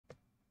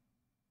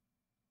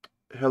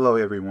Hello,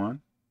 everyone.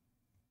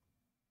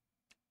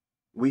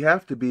 We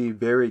have to be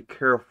very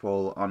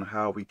careful on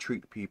how we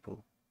treat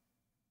people.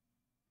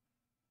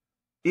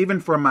 Even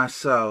for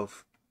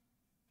myself,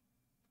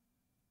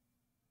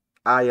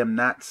 I am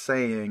not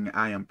saying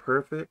I am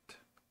perfect.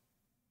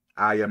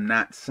 I am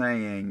not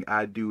saying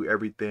I do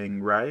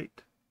everything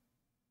right.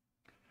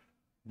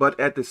 But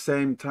at the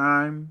same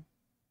time,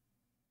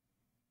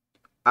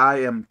 I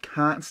am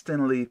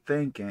constantly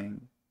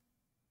thinking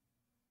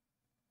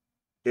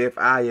if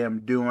I am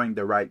doing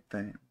the right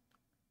thing.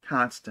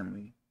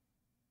 Constantly.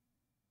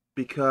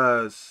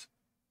 Because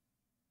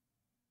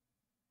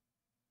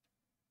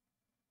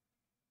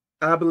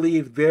I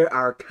believe there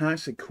are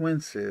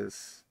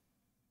consequences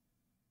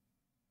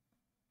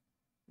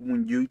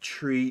when you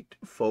treat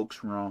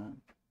folks wrong.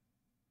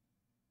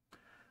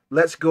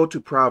 Let's go to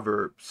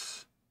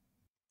Proverbs.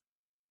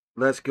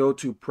 Let's go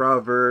to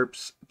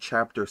Proverbs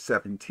chapter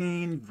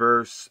 17,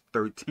 verse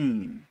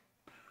 13.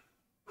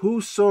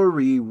 Whoso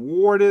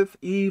rewardeth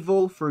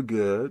evil for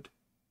good,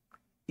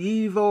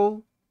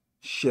 evil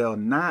shall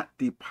not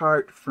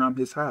depart from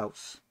his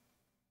house.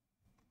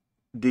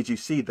 Did you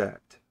see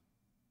that?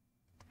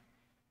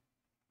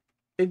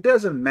 It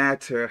doesn't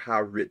matter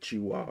how rich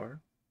you are.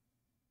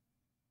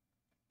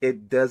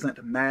 It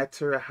doesn't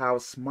matter how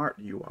smart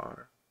you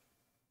are.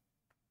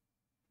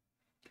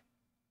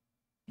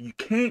 You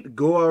can't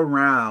go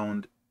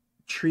around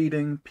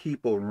treating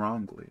people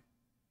wrongly.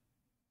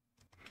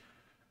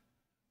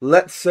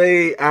 Let's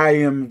say I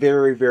am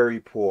very, very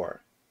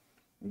poor,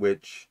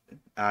 which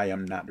I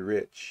am not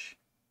rich.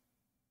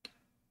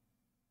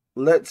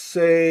 Let's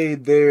say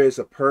there is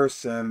a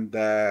person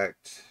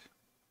that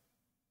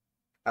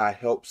I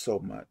help so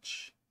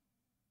much.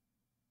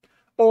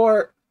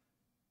 Or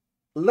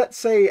let's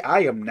say I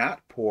am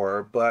not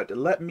poor, but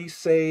let's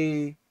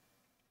say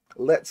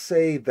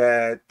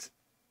that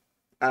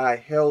I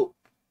help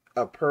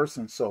a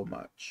person so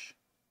much.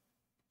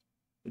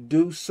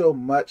 Do so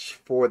much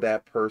for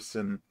that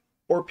person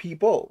or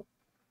people.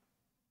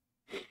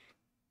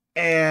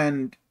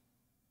 And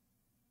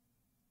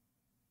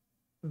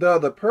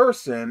the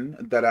person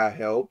that I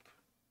help,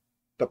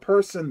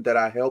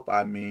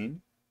 I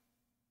mean,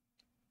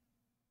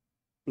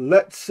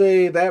 let's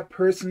say that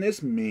person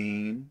is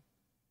mean,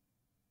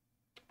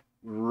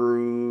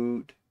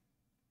 rude,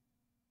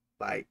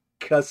 like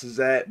cusses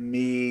at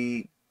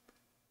me,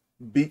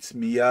 beats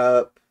me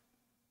up,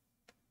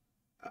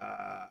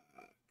 uh,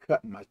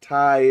 cut my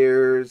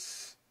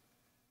tires,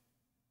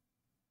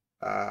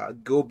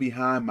 go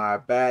behind my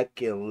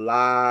back and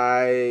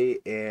lie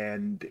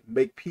and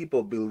make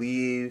people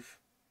believe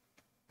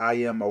I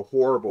am a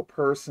horrible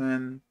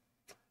person,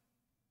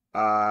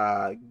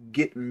 uh,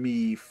 get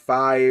me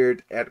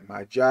fired at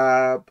my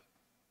job,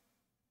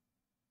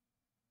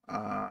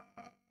 uh,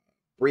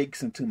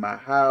 breaks into my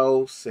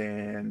house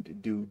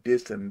and do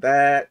this and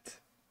that.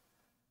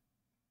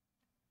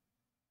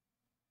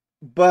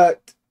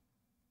 But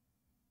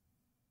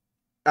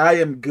I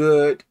am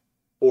good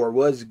or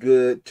was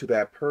good to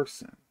that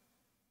person.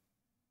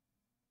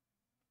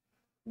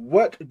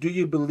 What do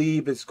you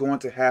believe is going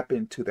to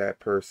happen to that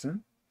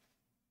person?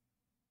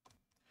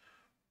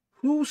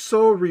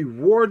 Whoso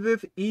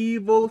rewardeth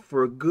evil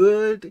for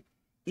good,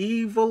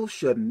 evil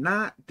shall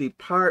not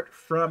depart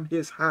from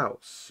his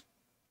house.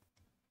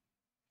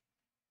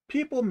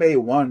 People may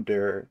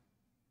wonder,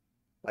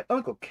 like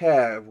Uncle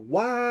Cav,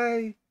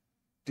 why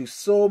do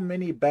so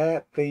many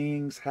bad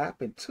things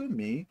happen to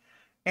me?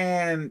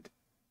 And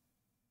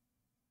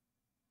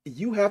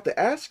you have to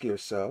ask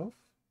yourself,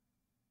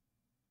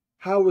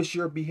 how is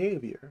your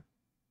behavior?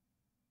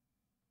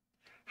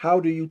 How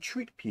do you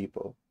treat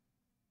people?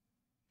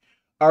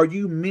 Are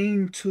you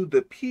mean to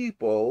the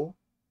people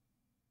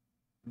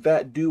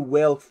that do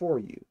well for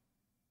you?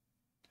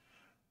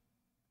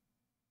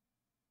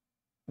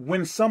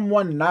 When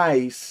someone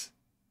nice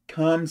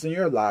comes in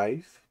your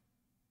life,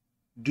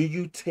 do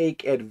you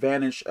take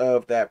advantage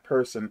of that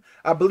person?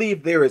 I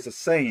believe there is a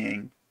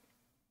saying,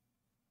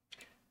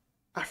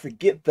 I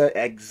forget the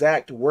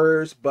exact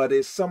words, but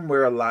it's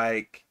somewhere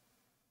like,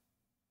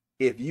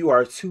 if you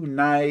are too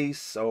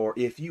nice or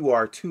if you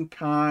are too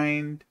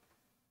kind,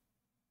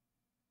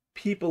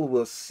 people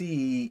will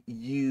see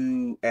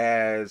you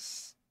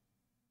as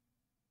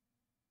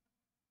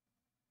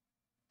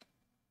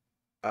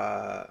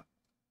uh,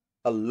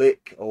 a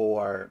lick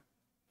or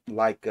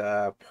like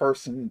a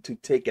person to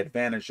take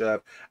advantage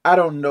of. I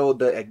don't know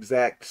the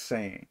exact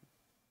saying.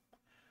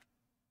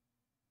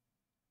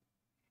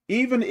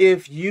 Even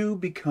if you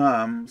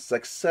become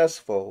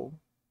successful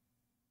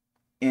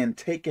in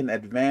taking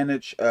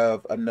advantage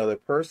of another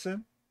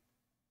person,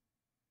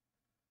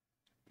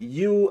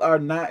 you are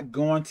not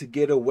going to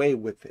get away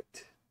with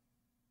it.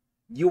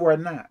 You are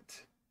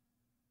not.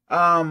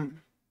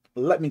 Um,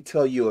 Let me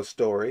tell you a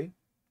story.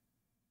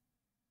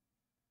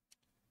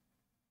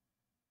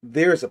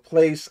 There's a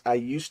place I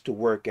used to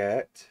work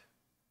at,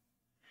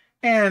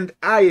 and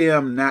I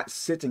am not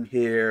sitting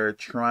here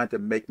trying to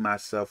make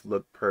myself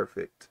look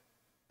perfect.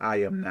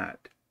 I am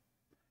not.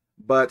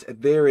 But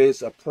there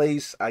is a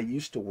place I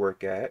used to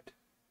work at,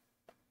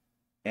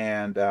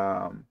 And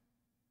I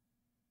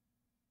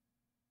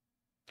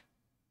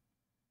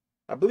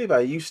believe I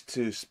used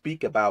to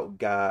speak about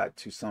God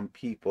to some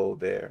people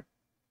there.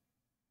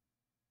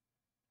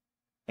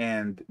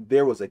 And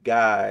there was a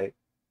guy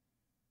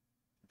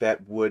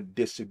that would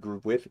disagree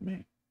with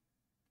me.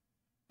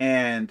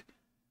 And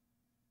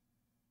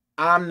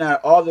I'm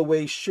not all the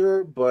way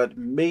sure, but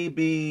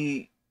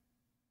maybe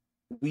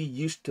we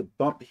used to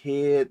bump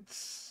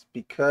heads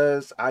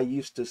because I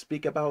used to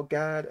speak about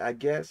God, I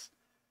guess.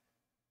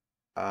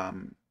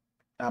 Um,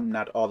 I'm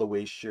not all the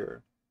way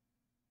sure.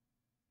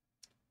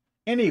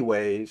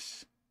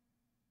 Anyways,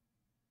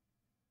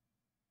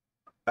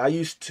 I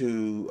used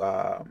to,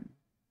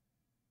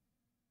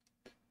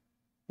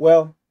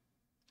 well,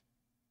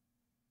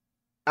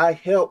 I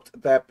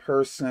helped that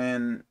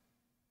person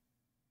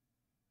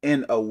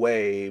in a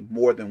way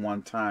more than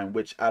one time,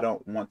 which I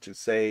don't want to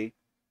say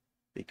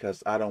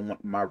because I don't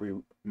want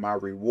my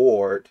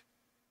reward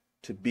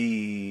to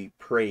be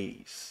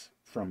praise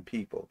from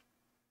people.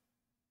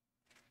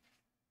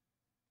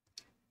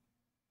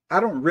 I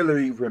don't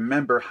really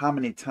remember how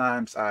many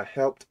times I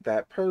helped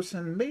that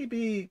person.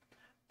 Maybe,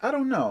 I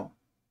don't know.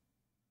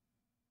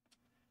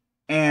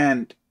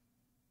 And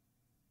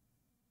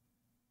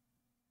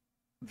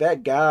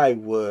that guy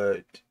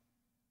would,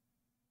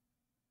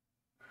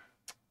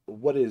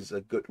 what is a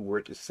good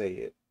word to say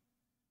it?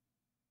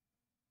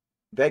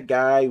 That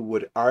guy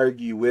would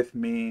argue with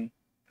me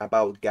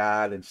about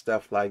God and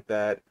stuff like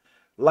that.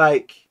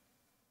 Like,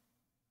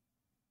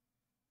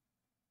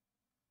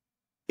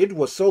 it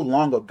was so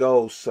long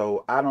ago,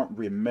 so I don't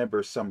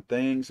remember some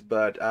things,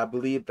 but I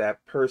believe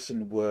that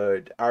person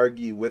would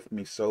argue with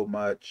me so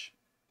much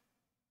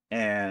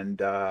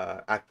and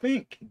I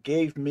think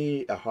gave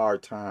me a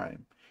hard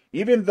time,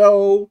 even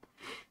though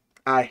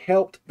I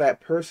helped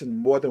that person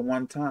more than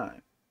one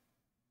time.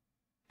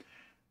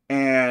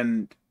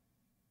 And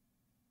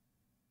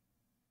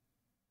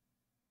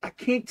I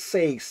can't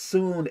say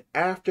soon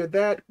after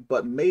that,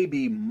 but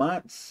maybe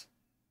months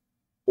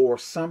or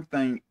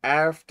something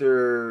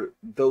after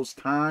those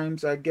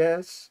times, I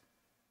guess.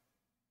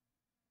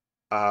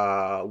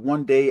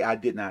 One day I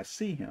did not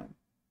see him,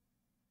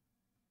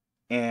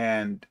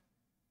 and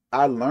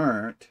I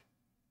learned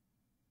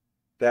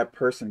that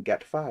person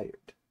got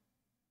fired.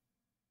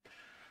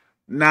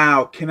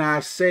 Now, can I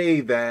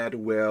say that,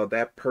 well,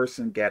 that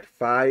person got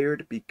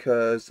fired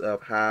because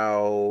of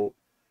how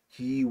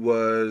he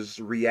was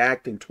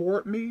reacting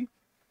toward me?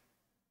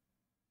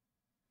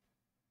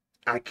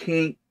 I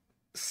can't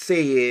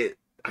say it.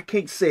 I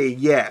can't say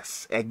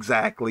yes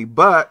exactly,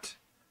 but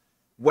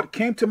what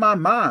came to my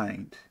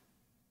mind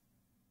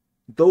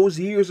those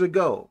years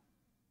ago,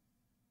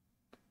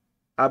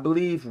 I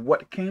believe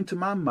what came to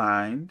my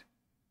mind,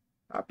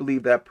 I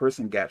believe that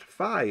person got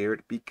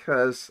fired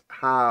because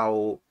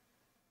how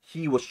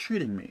he was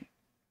treating me.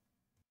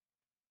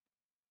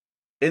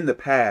 In the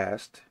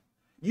past,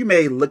 you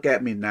may look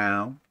at me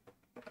now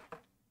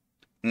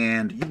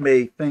and you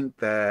may think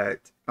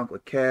that Uncle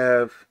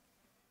Kev,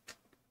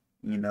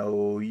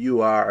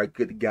 you are a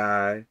good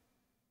guy.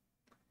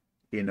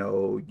 You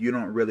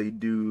don't really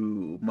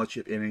do much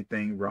of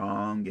anything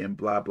wrong and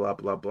blah, blah,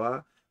 blah,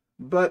 blah.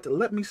 But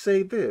let me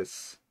say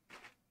this.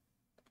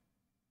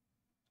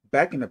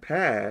 Back in the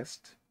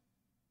past,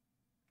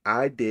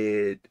 I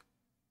did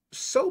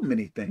so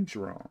many things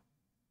wrong.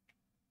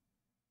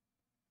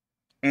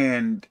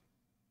 And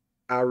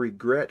I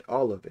regret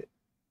all of it.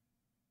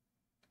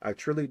 I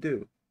truly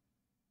do.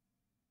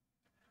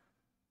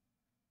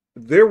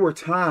 There were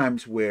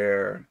times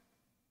where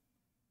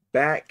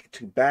back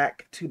to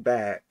back to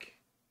back,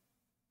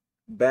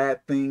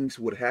 bad things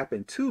would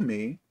happen to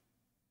me.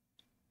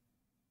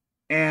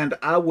 And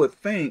I would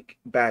think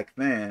back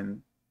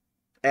then,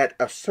 at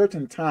a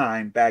certain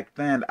time back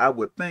then, I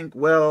would think,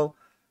 well,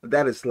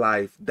 that is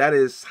life. That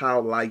is how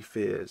life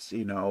is.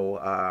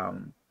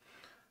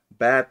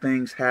 Bad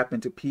things happen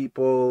to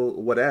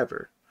people,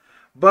 whatever.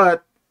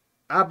 But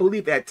I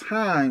believe at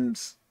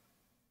times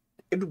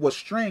it was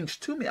strange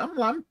to me.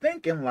 I'm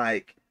thinking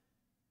like,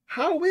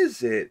 how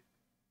is it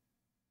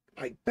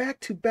like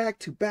back to back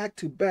to back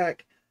to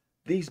back,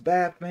 these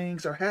bad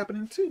things are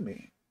happening to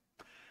me?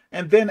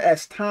 And then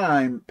as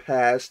time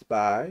passed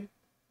by,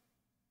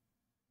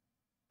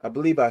 I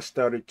believe I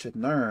started to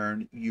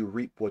learn you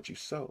reap what you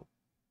sow.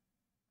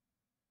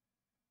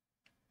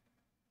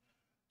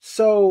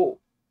 So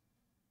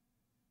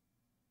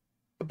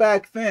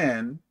back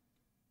then,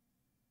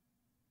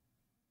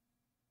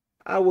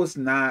 I was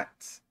not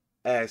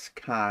as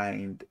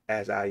kind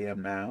as I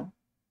am now.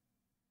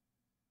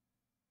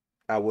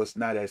 I was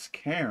not as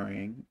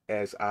caring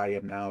as I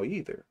am now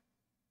either.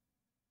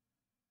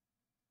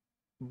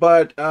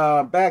 But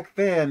back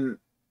then,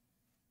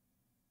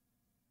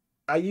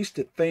 I used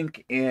to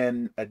think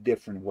in a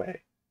different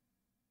way.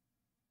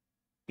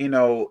 You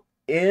know,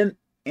 in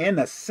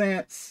a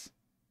sense,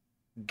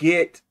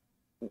 get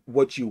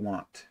what you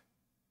want.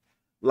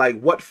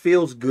 Like what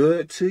feels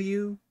good to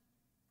you,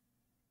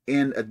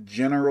 in a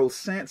general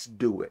sense,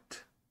 do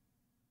it.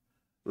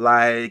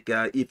 Like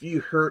if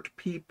you hurt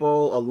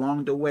people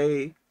along the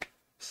way,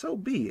 so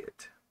be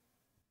it.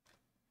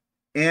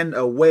 In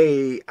a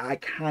way, I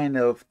kind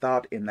of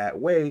thought in that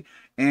way,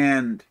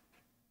 and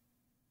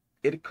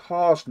it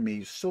caused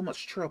me so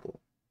much trouble.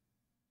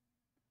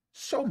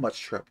 So much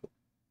trouble.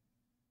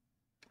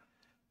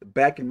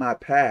 Back in my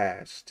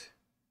past,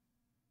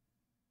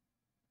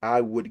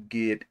 I would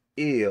get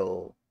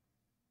ill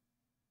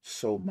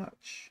so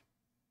much.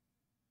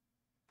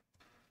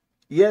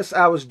 Yes,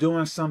 I was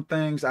doing some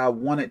things I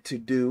wanted to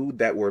do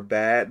that were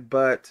bad,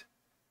 but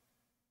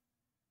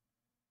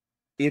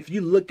if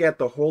you look at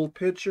the whole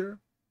picture,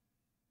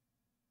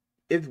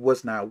 it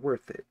was not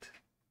worth it.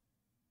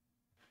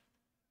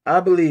 I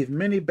believe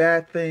many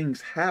bad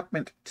things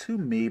happened to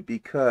me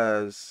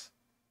because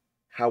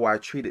how I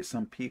treated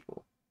some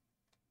people.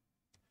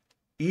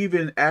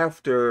 Even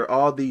after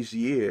all these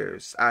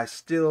years, I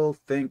still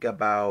think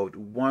about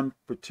one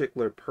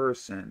particular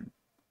person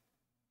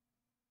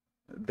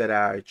that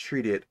I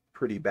treated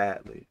pretty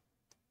badly.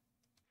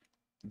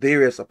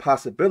 There is a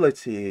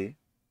possibility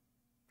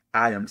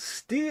I am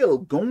still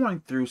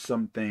going through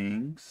some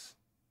things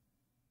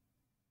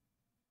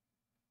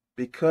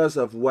because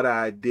of what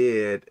I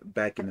did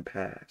back in the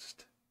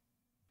past.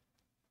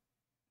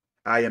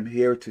 I am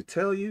here to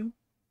tell you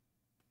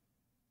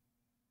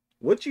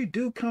what you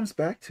do comes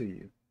back to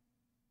you.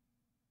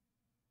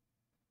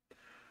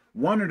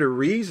 One of the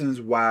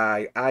reasons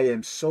why I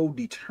am so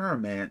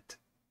determined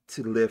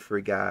to live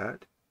for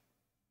God,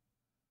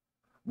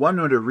 one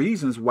of the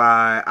reasons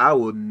why I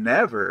will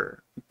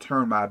never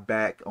turn my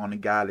back on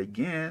God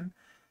again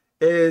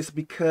is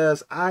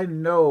because I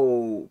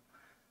know,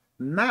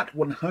 not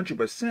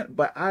 100%,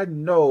 but I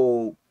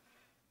know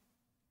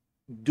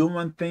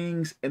doing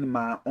things in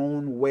my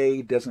own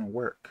way doesn't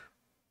work.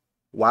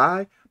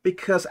 Why?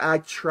 Because I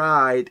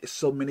tried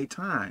so many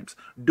times.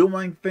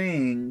 Doing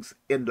things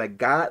in the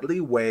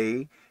godly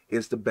way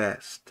is the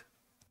best.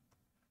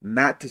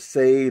 Not to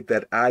say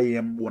that I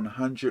am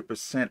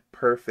 100%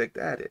 perfect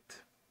at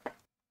it.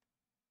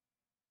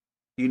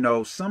 You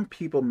know, some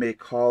people may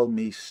call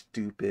me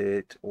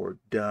stupid or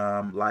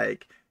dumb,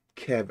 like,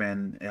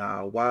 Kevin,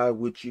 why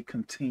would you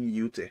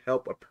continue to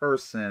help a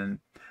person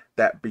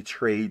that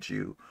betrayed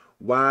you?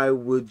 Why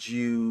would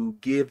you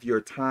give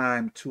your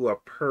time to a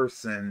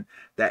person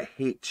that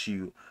hates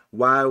you?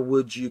 Why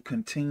would you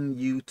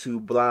continue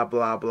to blah,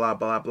 blah, blah,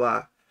 blah,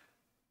 blah?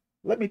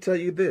 Let me tell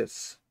you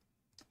this.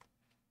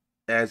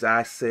 As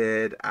I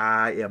said,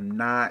 I am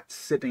not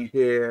sitting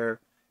here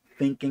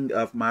thinking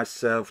of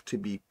myself to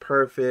be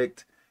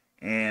perfect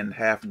and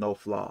have no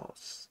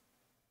flaws.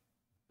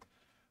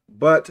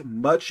 But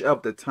much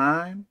of the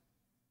time,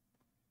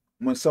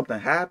 when something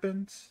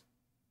happens,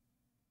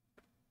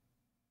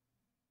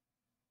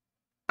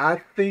 I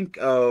think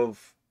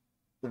of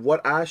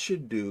what I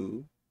should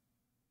do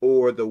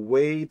or the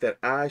way that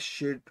I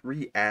should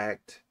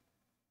react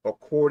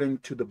according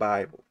to the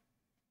Bible.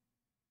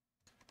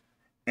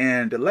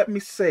 And let me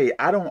say,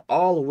 I don't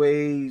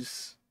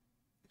always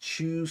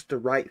choose the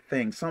right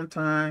thing.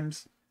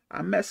 Sometimes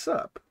I mess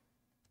up.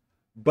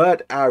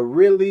 But I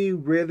really,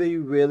 really,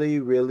 really,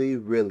 really,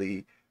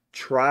 really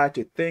try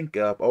to think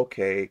of,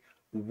 okay,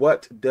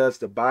 what does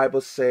the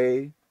Bible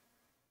say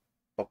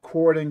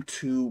according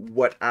to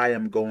what I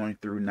am going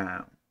through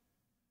now?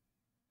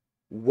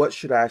 What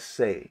should I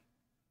say?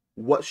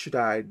 What should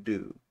I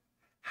do?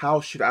 How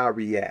should I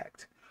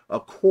react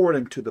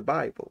according to the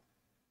Bible?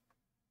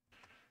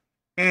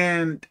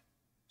 And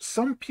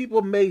some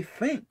people may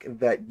think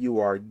that you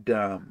are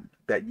dumb,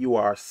 that you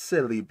are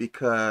silly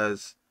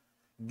because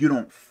you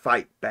don't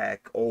fight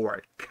back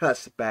or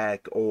cuss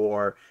back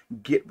or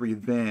get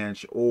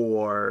revenge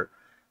or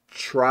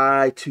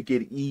try to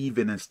get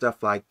even and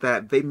stuff like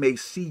that. They may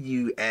see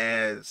you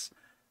as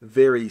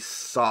very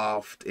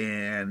soft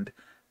and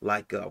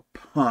like a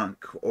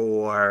punk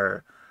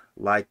or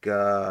like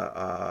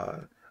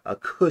a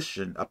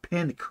cushion, a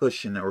pin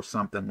cushion or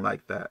something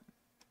like that.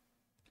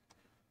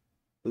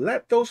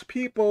 Let those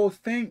people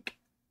think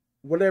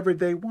whatever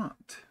they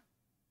want.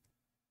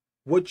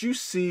 What you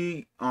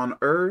see on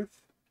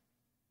earth,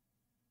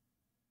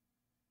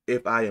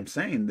 if I am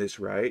saying this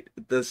right,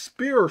 the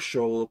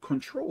spiritual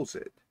controls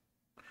it.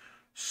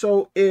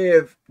 So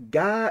if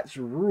God's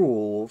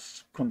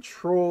rules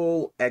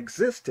control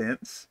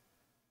existence,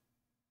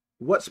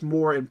 what's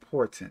more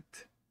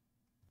important?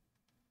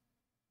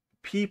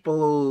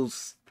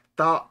 People's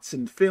thoughts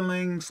and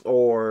feelings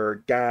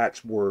or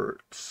God's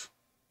words?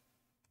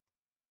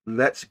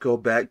 Let's go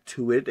back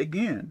to it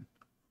again.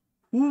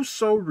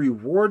 Whoso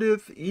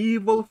rewardeth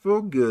evil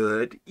for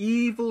good,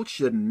 evil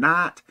should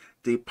not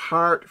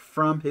depart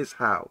from his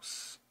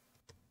house.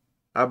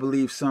 I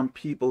believe some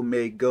people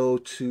may go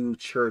to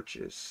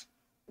churches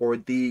or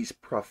these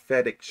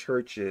prophetic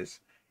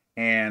churches,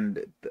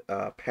 and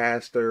a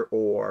pastor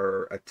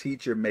or a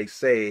teacher may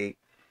say,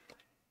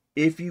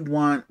 if you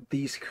want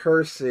these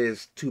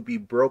curses to be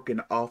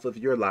broken off of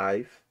your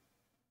life,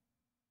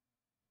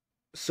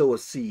 sow a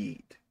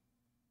seed.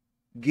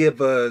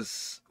 Give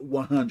us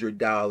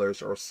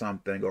 $100 or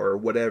something or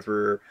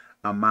whatever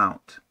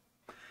amount.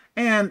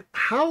 And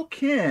how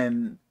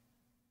can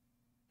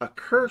a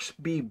curse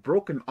be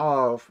broken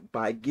off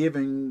by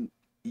giving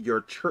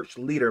your church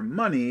leader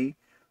money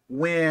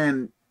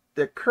when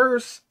the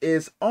curse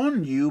is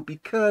on you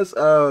because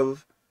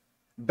of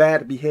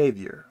bad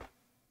behavior?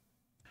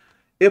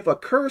 If a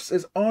curse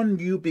is on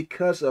you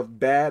because of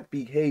bad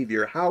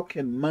behavior, how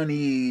can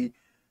money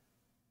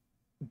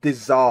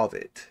dissolve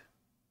it?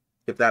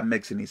 If that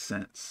makes any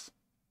sense.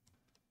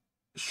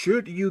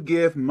 Should you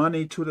give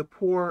money to the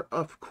poor?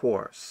 Of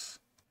course.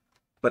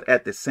 But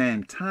at the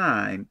same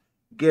time,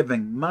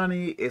 giving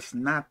money is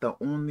not the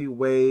only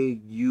way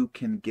you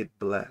can get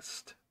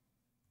blessed.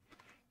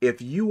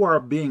 If you are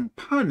being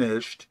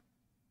punished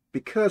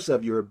because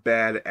of your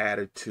bad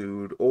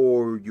attitude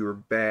or your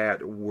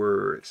bad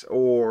words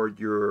or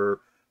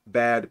your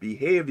bad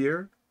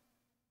behavior,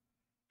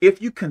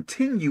 if you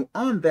continue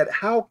on that,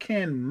 how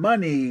can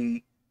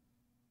money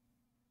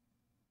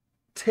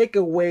take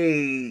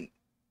away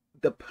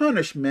the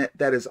punishment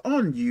that is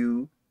on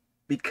you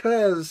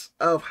because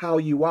of how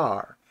you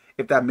are?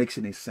 If that makes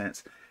any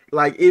sense.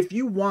 Like, if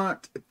you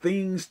want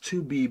things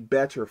to be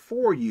better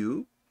for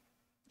you,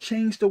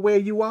 change the way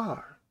you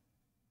are.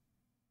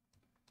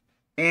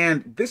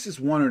 And this is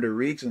one of the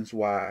reasons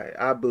why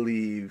I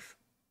believe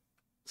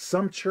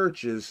some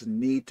churches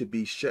need to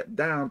be shut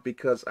down,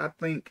 because I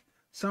think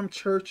some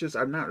churches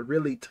are not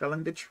really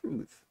telling the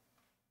truth.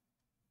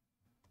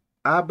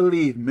 I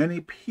believe many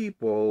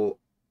people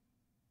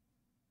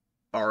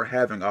are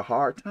having a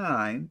hard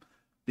time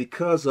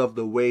because of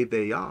the way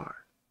they are.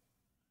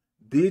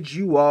 Did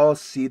you all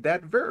see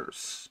that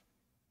verse?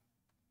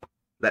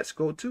 Let's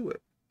go to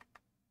it.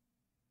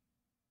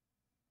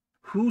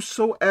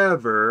 Whoso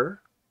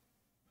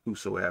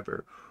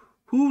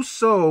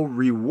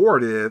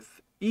rewardeth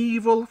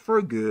evil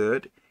for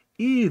good,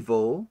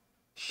 evil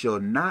shall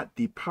not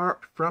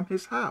depart from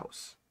his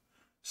house.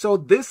 So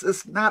this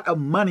is not a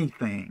money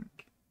thing.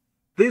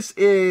 This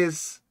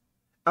is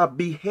a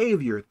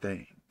behavior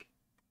thing,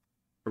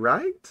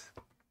 right?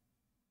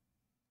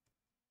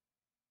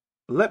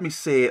 Let me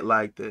say it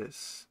like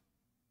this.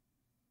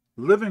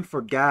 Living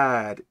for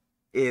God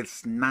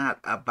is not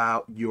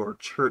about your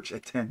church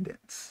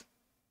attendance.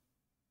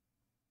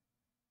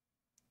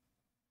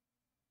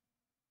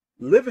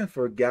 Living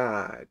for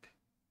God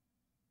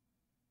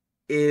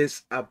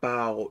is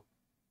about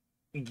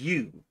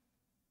you.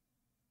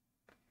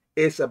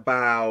 It's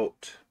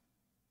about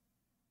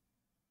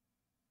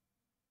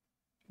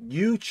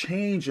you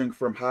changing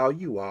from how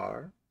you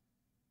are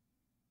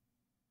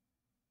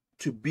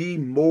to be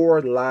more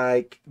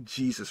like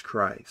Jesus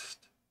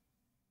Christ.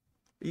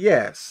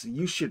 Yes,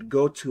 you should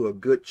go to a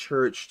good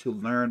church to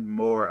learn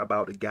more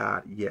about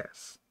God,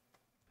 yes.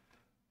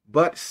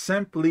 But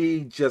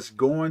simply just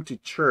going to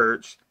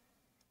church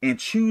and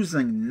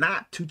choosing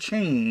not to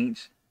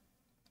change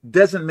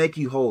doesn't make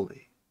you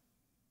holy.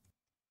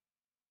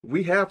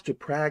 We have to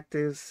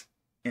practice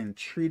in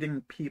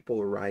treating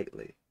people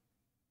rightly.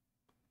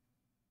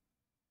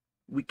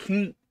 We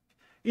can't,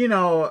 you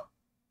know,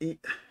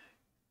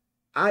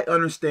 I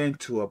understand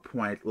to a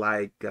point,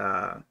 like,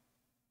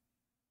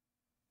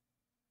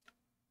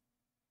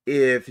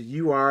 if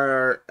you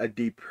are a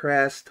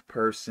depressed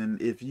person,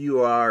 if you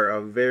are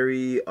a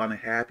very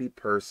unhappy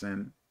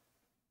person,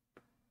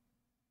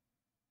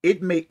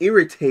 it may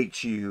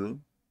irritate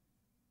you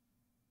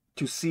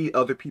to see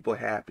other people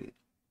happy.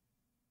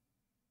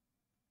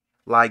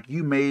 Like,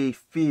 you may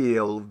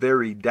feel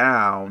very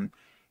down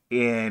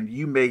and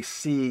you may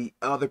see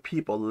other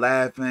people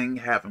laughing,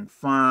 having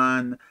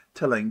fun,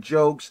 telling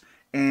jokes,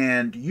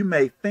 and you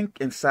may think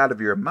inside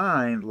of your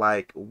mind,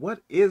 like,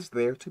 what is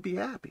there to be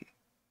happy?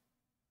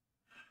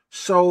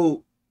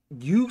 So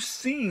you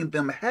seeing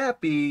them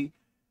happy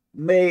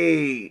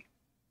may,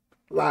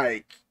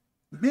 like,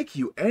 make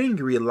you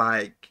angry,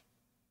 like,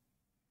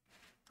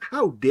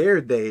 how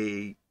dare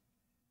they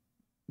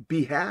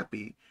be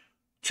happy?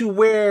 To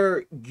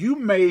where you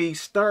may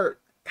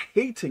start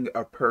hating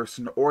a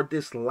person or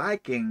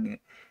disliking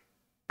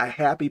a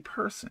happy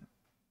person.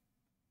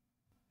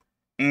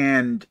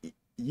 And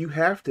you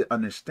have to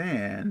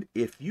understand,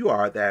 if you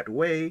are that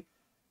way,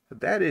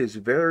 that is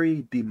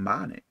very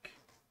demonic.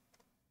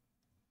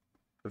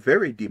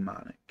 Very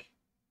demonic.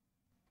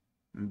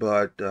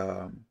 But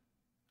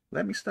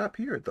let me stop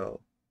here,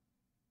 though.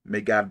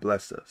 May God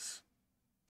bless us.